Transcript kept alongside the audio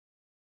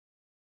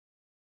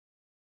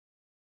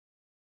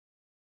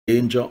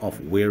Danger of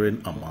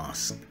wearing a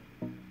mask.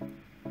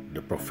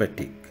 The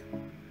prophetic.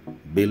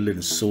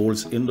 Building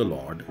souls in the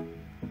Lord,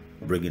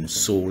 bringing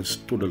souls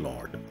to the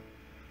Lord.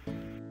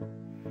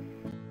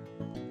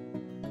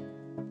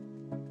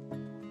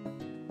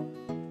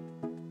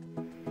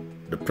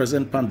 The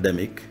present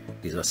pandemic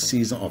is a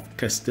season of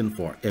testing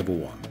for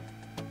everyone.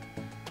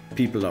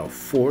 People are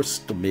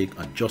forced to make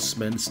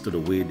adjustments to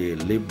the way they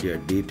live their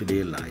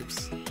day-to-day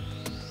lives.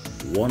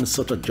 One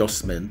such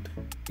adjustment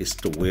is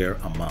to wear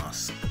a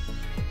mask.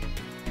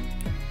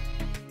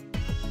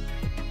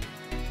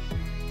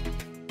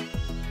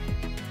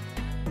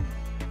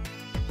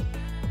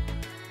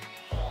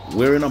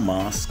 Wearing a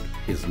mask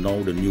is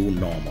now the new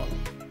normal.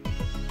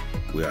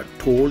 We are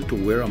told to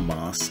wear a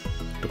mask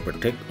to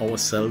protect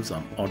ourselves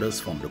and others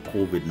from the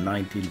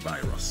COVID-19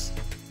 virus.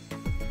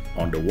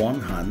 On the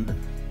one hand,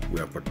 we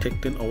are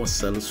protecting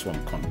ourselves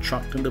from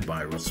contracting the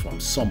virus from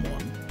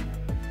someone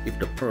if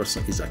the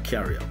person is a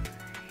carrier.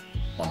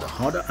 On the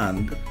other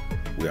hand,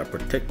 we are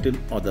protecting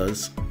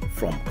others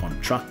from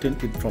contracting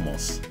it from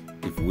us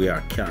if we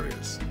are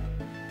carriers.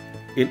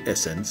 In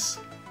essence,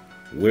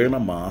 wearing a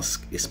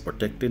mask is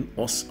protecting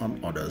us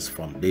and others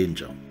from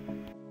danger.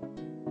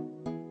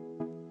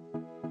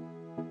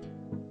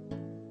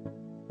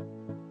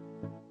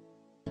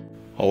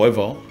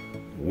 However,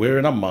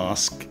 wearing a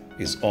mask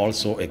is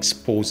also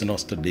exposing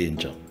us to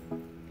danger.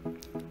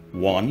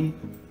 1.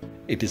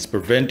 It is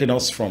preventing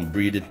us from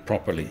breathing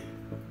properly.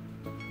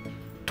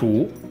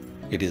 2.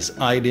 It is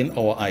hiding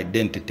our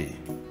identity.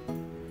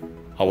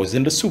 I was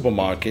in the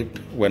supermarket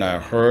when I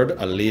heard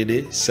a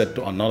lady said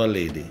to another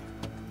lady,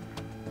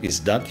 "Is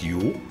that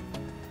you?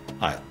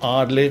 I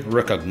hardly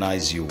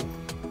recognize you.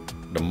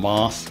 The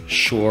mask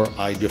sure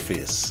hide your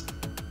face."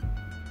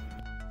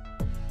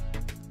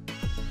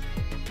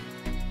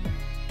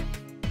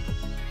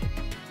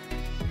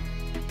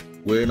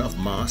 Wearing of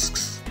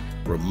masks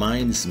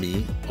reminds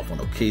me of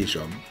an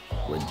occasion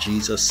when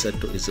Jesus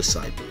said to his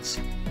disciples,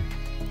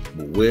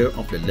 "Beware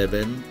of the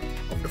leaven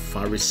of the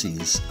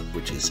Pharisees,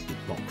 which is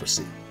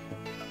hypocrisy."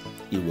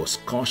 He was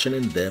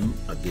cautioning them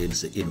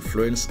against the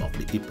influence of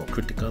the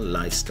hypocritical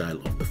lifestyle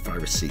of the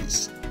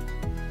Pharisees.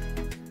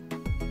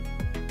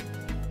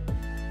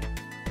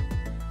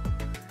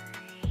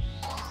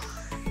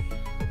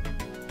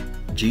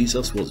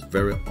 Jesus was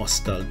very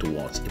hostile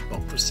towards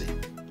hypocrisy.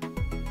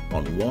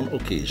 On one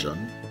occasion,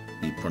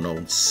 he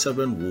pronounced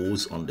 7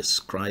 woes on the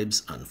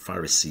scribes and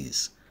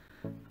Pharisees,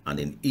 and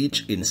in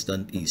each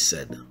instant he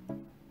said,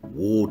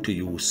 "Woe to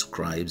you,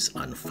 scribes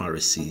and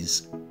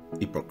Pharisees,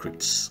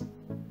 hypocrites."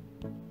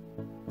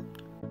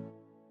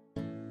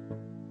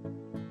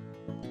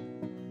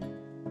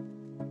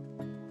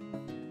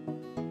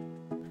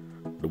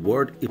 The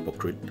word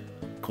hypocrite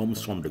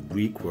comes from the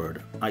Greek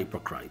word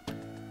hypocrite,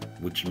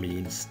 which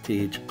means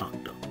stage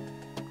actor.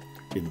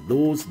 In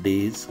those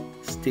days,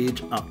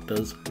 stage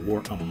actors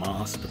wore a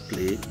mask to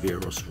play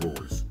various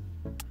roles.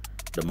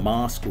 The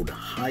mask would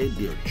hide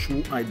their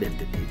true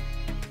identity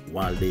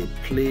while they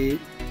play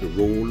the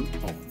role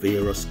of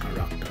various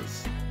characters.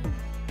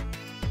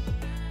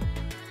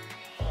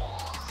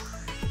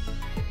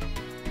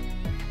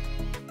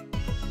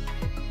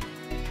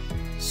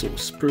 So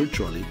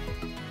spiritually,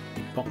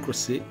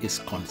 hypocrisy is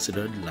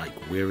considered like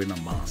wearing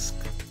a mask.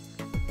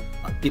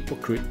 A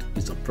hypocrite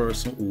is a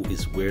person who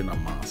is wearing a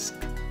mask.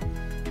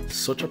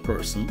 Such a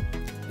person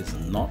is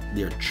not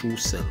their true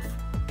self.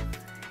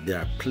 They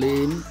are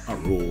playing a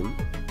role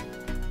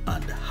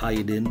and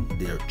hiding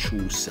their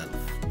true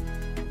self.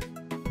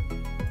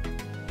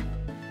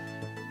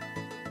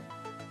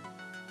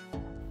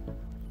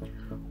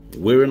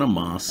 Wearing a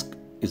mask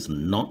is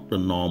not the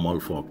normal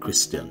for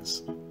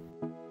Christians.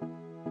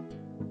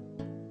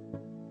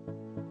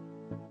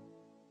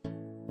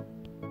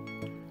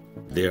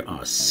 There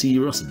are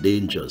serious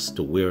dangers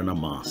to wearing a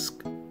mask.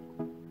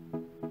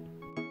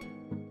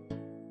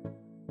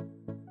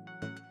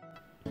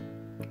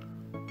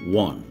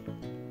 1.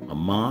 A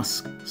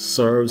mask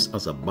serves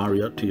as a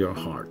barrier to your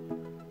heart,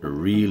 the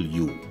real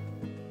you.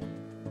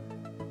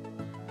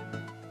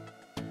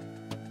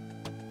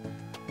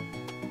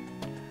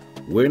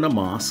 Wearing a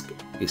mask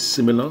is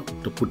similar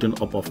to putting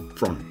up a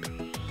front,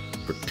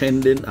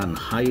 pretending and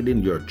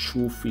hiding your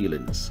true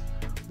feelings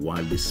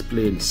while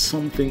displaying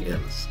something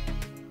else.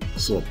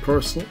 So a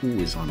person who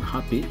is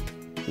unhappy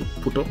will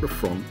put up the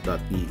front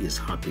that he is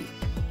happy.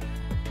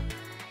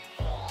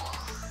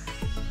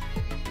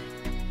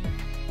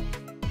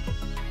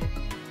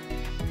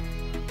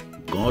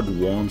 God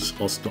wants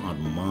us to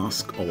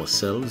unmask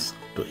ourselves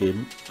to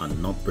Him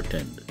and not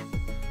pretend.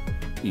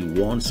 He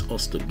wants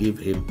us to give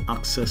Him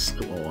access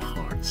to our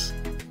hearts.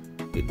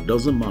 It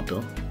doesn't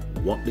matter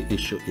what the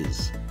issue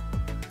is.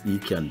 He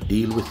can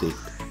deal with it,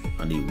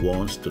 and He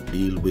wants to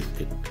deal with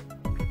it.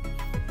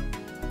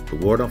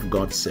 The Word of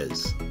God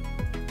says,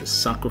 "The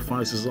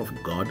sacrifices of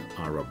God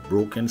are a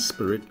broken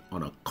spirit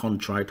and a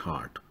contrite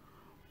heart.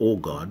 O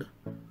God,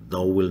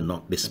 thou wilt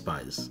not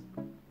despise."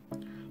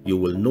 You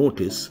will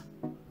notice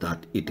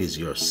that it is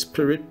your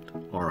spirit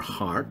or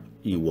heart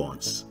He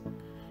wants.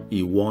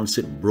 He wants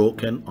it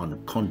broken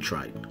and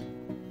contrite,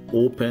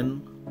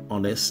 open,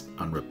 honest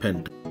and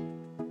repentant.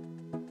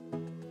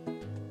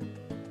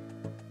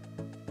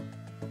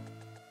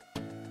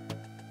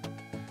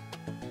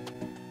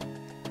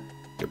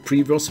 The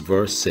previous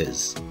verse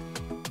says,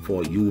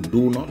 "For you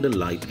do not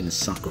delight in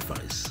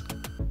sacrifice,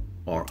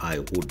 or I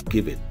would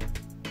give it.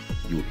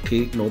 You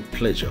take no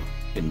pleasure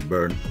in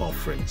burnt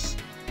offerings."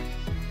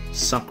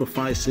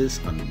 Sacrifices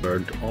and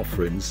burnt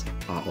offerings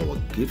are our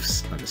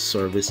gifts and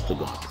service to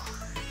God.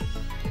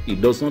 He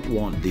does not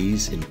want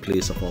these in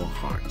place of our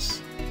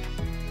hearts.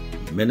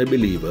 Many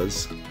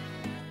believers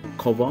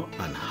cover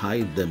and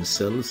hide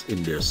themselves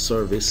in their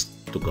service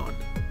to God.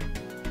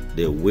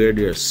 They wear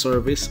their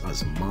service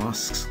as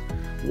masks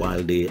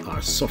while they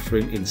are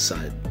suffering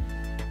inside.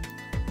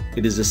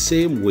 It is the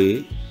same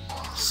way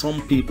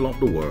some people of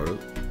the world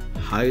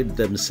hide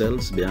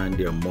themselves behind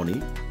their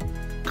money,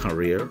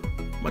 career,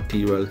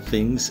 material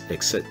things,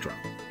 etc.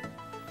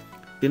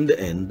 In the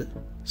end,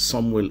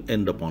 some will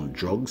end up on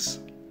drugs,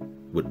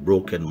 with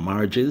broken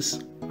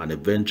marriages, and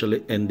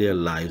eventually end their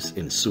lives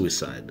in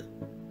suicide.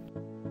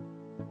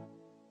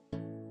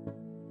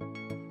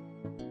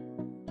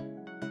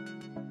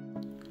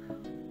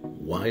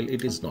 While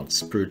it is not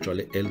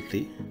spiritually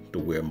healthy to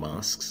wear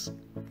masks,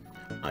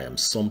 I am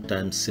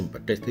sometimes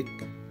sympathetic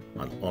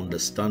and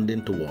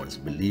understanding towards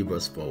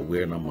believers for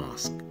wearing a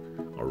mask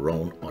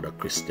around other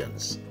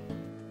Christians.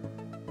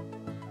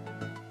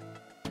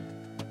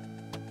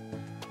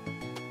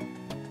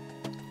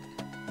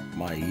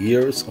 My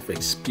years of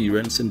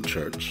experience in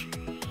church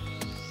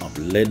have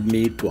led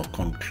me to a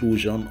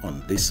conclusion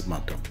on this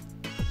matter.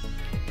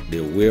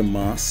 They wear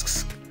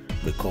masks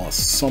because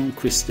some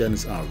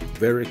Christians are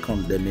very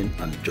condemning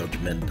and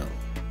judgmental.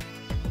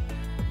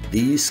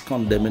 These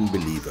condemning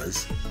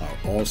believers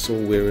are also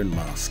wearing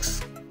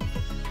masks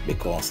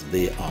because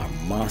they are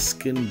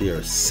masking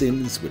their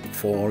sins with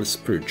false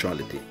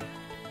spirituality.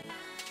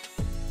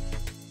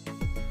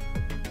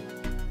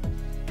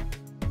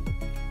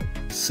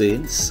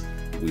 Saints,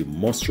 we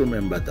must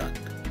remember that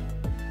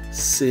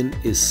sin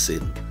is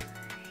sin,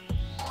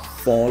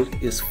 fault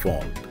is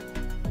fault.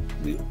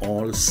 We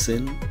all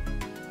sin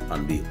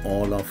and we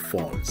all have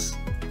faults.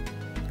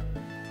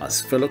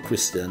 As fellow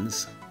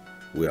Christians,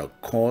 we are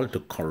called to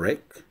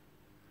correct,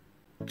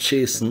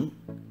 chasten,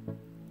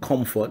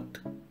 comfort,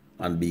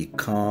 and be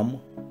calm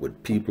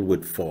with people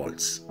with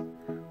faults.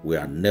 We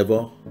are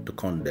never to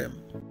condemn.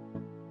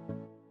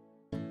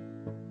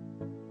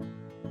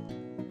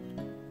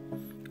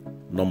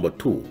 Number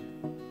 2,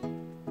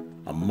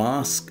 a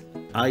mask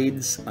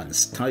hides and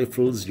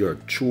stifles your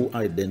true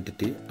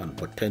identity and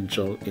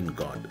potential in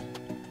God.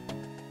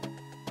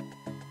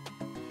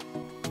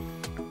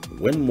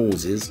 When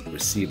Moses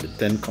received the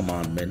 10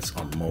 Commandments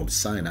on Mount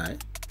Sinai,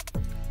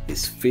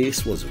 his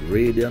face was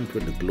radiant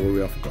with the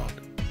glory of God.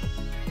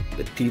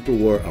 The people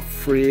were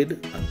afraid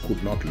and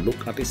could not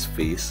look at his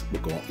face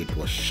because it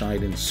was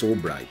shining so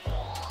bright.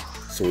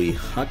 So he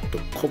had to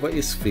cover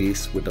his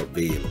face with a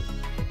veil.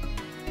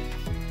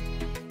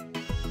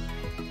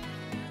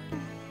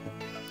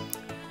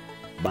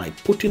 By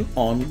putting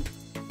on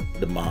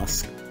the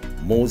mask,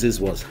 Moses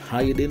was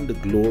hiding the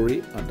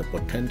glory and the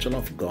potential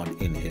of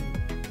God in him.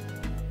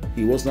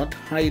 He was not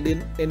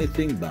hiding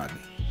anything bad.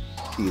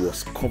 He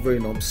was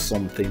covering up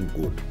something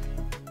good.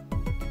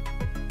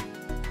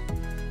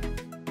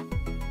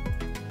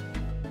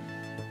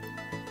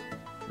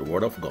 The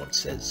Word of God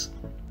says,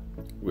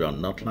 we are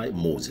not like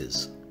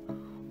Moses,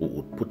 who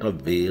would put a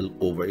veil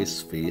over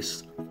his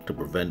face to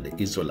prevent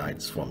the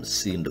Israelites from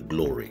seeing the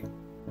glory.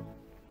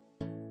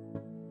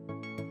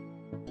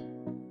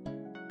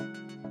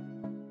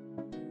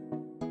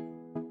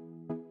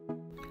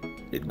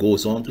 It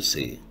goes on to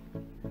say,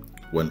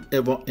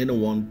 whenever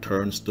anyone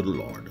turns to the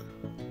Lord,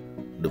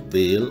 the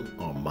veil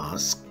or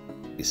mask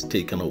is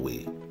taken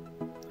away.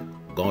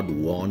 God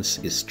wants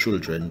his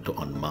children to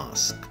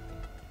unmask.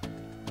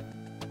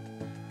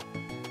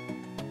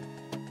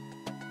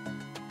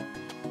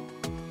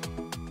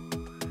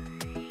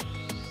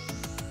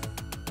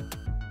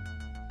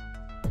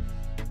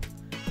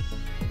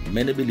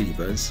 Many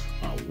believers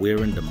are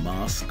wearing the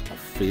mask of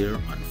fear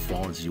and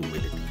false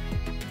humility.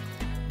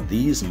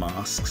 These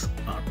masks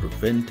are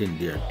preventing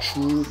their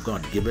true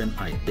God-given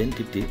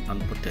identity and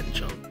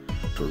potential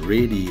to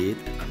radiate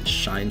and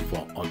shine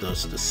for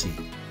others to see.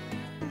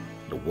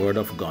 The Word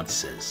of God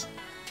says,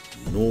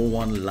 no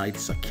one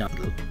lights a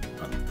candle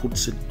and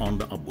puts it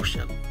under a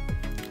bushel,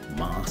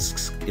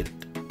 masks it.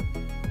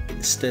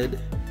 Instead,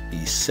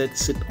 he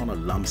sets it on a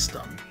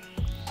lampstand,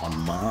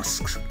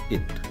 unmasks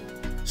it,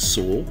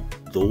 so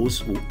those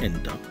who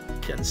enter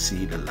can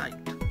see the light.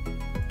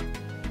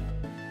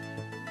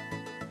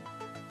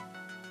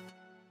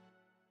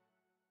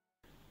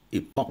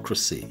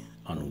 Hypocrisy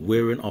and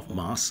wearing of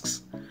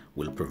masks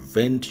will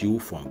prevent you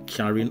from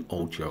carrying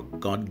out your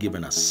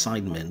God-given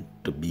assignment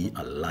to be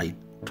a light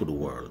to the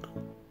world.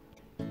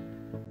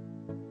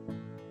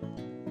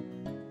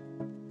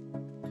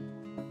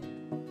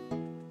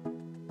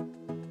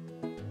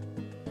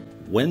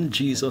 When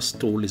Jesus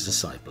told his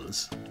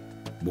disciples,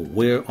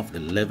 beware of the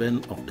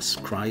leaven of the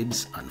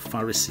scribes and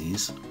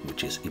Pharisees,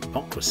 which is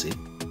hypocrisy,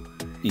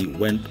 He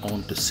went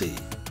on to say,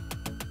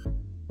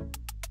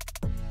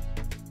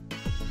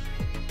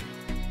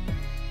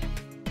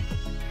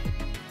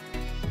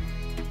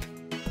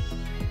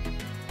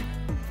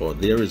 "For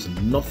there is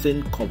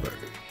nothing covered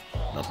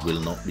that will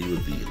not be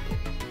revealed,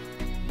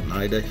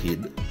 neither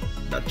hid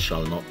that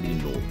shall not be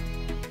known.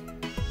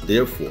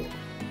 Therefore,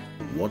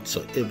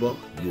 whatsoever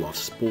you have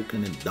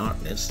spoken in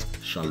darkness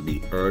shall be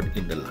heard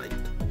in the light,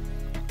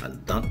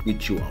 and that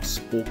which you have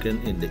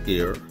spoken in the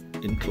air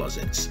in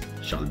closets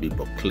shall be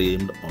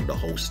proclaimed on the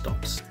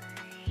housetops."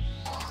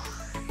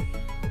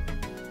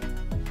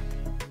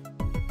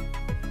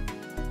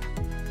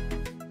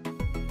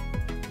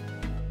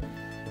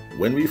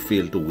 When we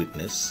fail to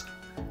witness,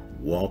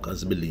 walk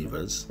as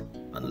believers,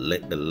 and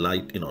let the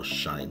light in us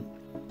shine,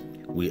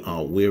 we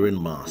are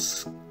wearing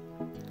masks.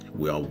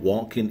 We are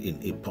walking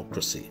in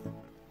hypocrisy.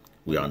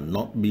 We are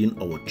not being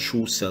our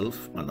true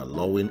self and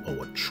allowing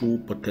our true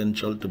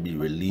potential to be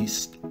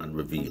released and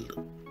revealed.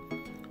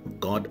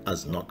 God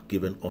has not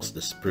given us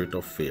the spirit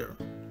of fear.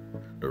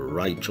 The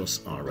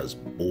righteous are as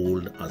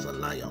bold as a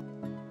lion.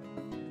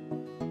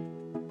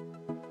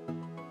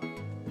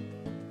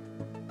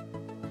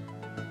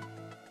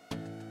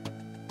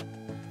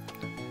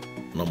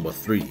 Number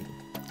 3,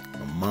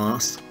 a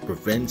mask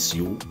prevents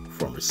you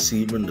from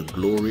receiving the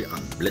glory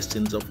and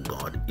blessings of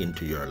God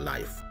into your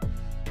life.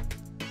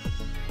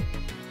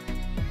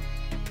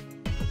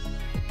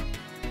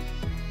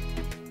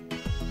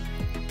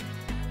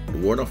 The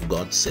Word of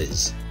God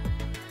says,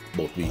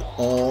 "But we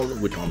all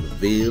with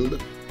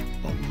unveiled,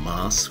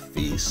 unmasked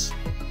face,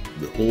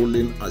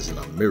 beholding as in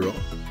a mirror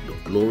the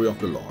glory of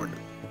the Lord,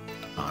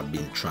 are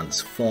being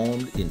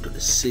transformed into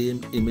the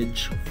same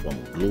image from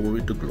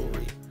glory to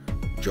glory,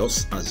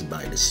 just as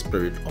by the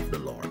Spirit of the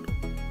Lord."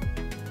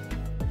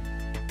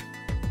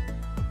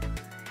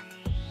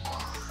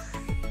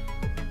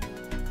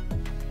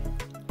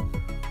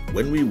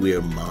 When we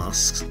wear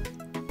masks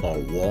or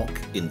walk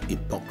in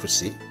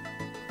hypocrisy,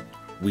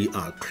 we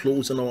are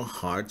closing our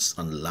hearts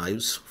and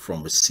lives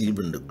from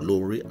receiving the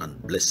glory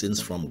and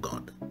blessings from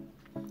God.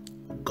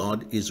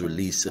 God is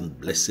releasing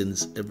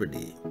blessings every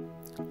day.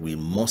 We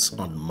must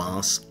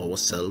unmask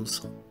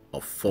ourselves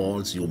of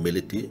false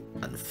humility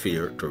and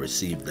fear to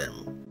receive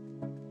them.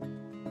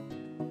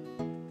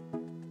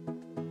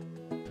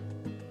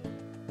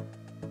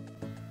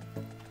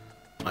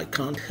 I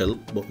can't help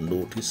but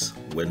notice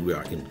when we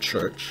are in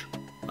church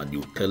and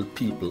you tell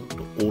people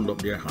to hold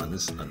up their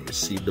hands and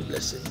receive the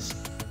blessings,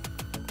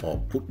 or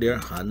put their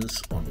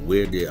hands on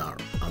where they are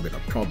having a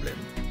problem.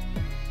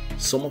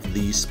 Some of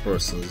these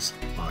persons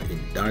are in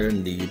dire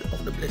need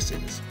of the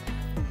blessings,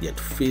 yet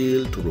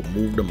fail to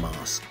remove the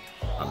mask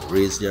and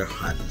raise their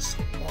hands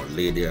or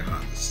lay their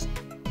hands.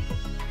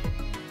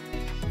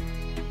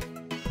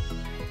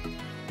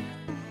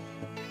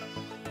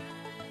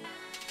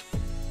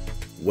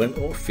 When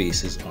our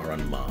faces are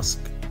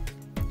unmasked,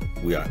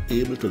 we are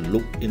able to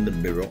look in the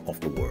mirror of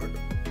the Word,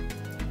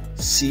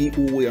 see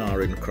who we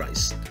are in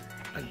Christ,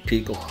 and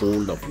take a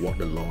hold of what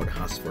the Lord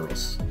has for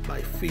us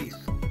by faith.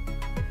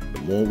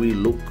 The more we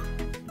look,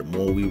 the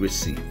more we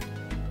receive,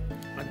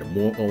 and the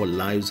more our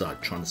lives are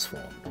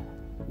transformed.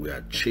 We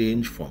are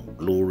changed from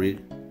glory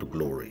to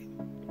glory.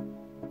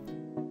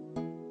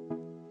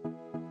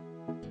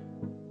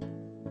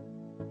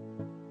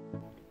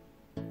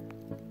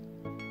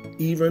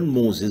 Even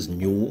Moses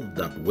knew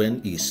that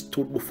when he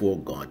stood before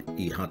God,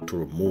 he had to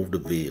remove the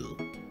veil,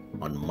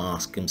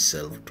 unmask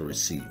himself to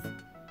receive.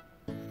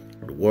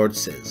 The Word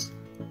says,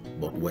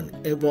 "But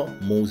whenever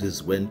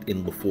Moses went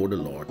in before the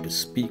Lord to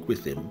speak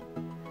with him,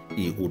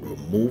 he would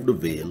remove the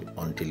veil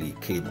until he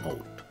came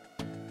out."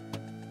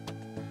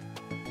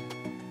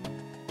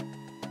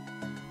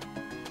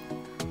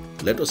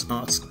 Let us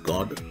ask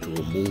God to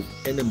remove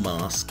any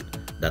mask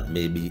that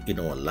may be in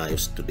our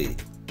lives today.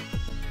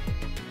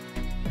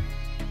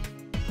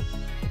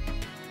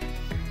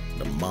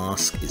 The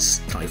mask is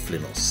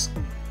stifling us.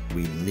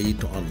 We need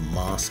to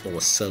unmask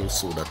ourselves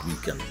so that we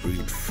can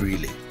breathe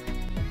freely.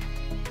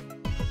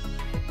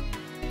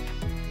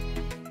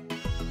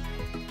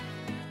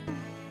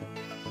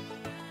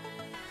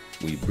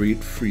 We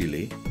breathe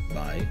freely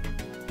by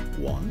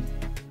 1.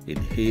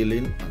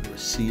 Inhaling and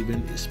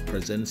receiving His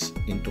presence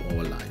into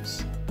our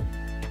lives.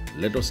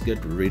 Let us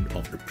get rid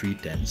of the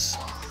pretense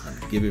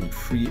and give Him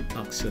free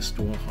access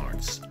to our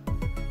hearts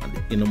and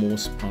the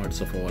innermost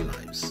parts of our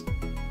lives.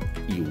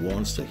 He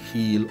wants to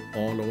heal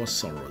all our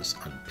sorrows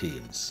and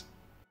pains.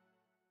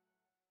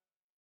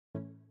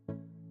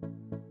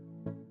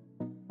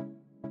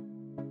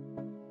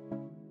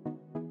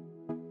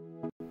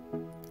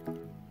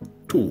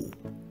 Two,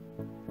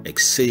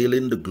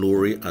 exhaling the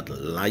glory and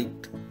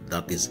light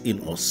that is in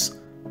us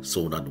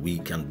so that we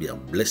can be a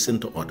blessing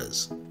to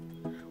others.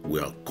 We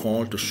are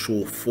called to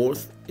show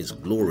forth His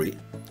glory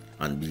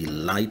and be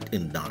light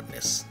in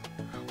darkness.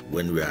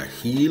 When we are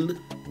healed,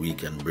 we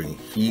can bring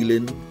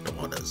healing to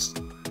others.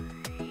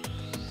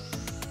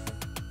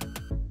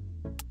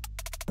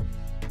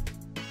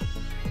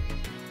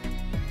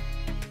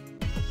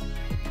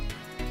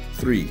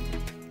 Three,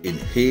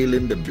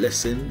 inhaling the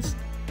blessings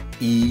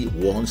He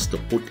wants to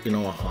put in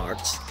our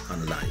hearts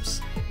and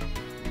lives.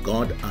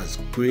 God has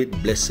great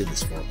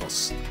blessings for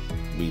us.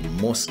 We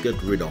must get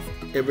rid of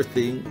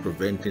everything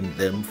preventing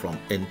them from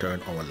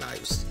entering our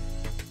lives.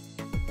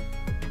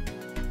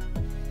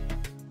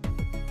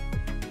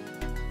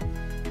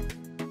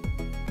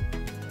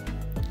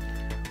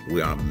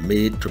 We are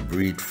made to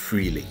breathe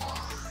freely.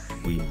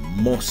 We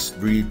must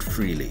breathe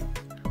freely.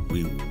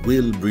 We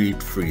will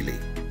breathe freely.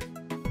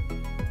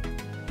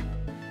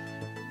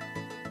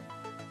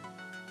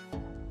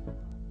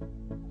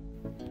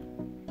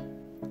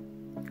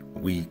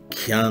 We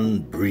can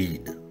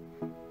breathe.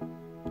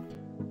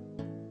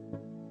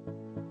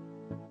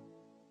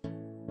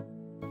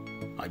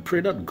 I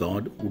pray that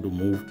God would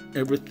remove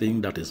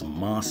everything that is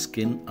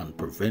masking and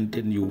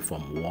preventing you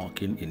from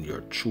walking in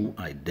your true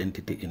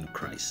identity in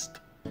Christ.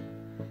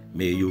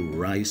 May you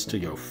rise to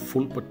your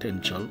full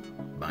potential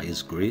by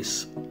His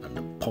grace and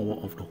the power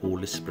of the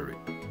Holy Spirit.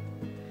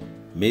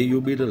 May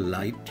you be the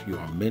light you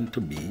are meant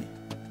to be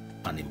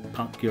and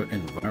impact your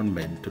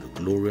environment to the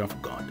glory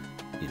of God.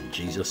 In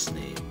Jesus'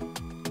 name,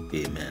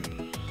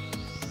 amen.